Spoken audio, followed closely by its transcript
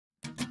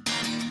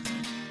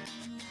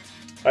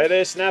Hey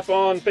there,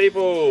 Snap-on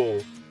people!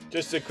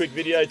 Just a quick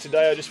video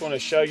today. I just want to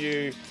show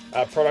you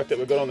a product that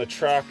we've got on the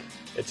truck.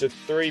 It's a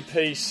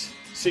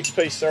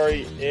six-piece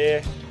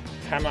air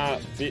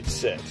hammer bit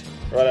set.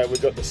 Righto,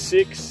 we've got the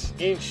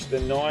 6-inch, the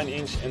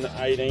 9-inch and the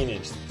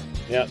 18-inch.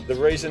 Now, the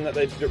reason that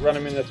they run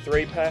them in the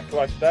 3-pack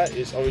like that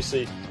is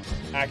obviously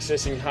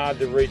accessing hard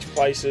to reach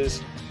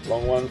places.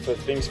 Long one for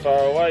things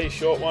far away,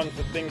 short one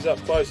for things up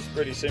close. It's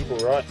pretty simple,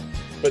 right?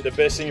 But the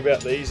best thing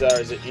about these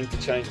is they're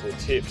interchangeable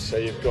tips. So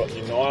you've got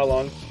your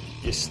nylon,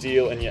 your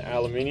steel and your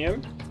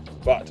aluminium,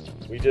 but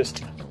we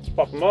just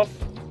pop them off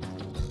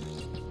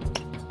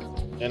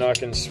and I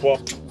can swap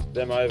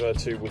them over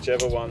to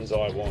whichever ones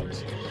I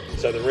want.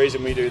 So the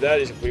reason we do that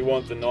is if we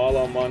want the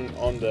nylon one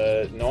on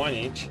the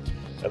 9-inch,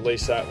 at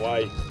least that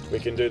way we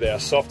can do our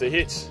softer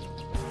hits,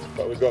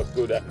 but we've got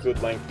good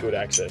length, good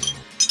access.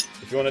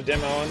 If you want a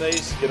demo on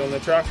these, get on the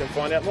truck and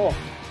find out more.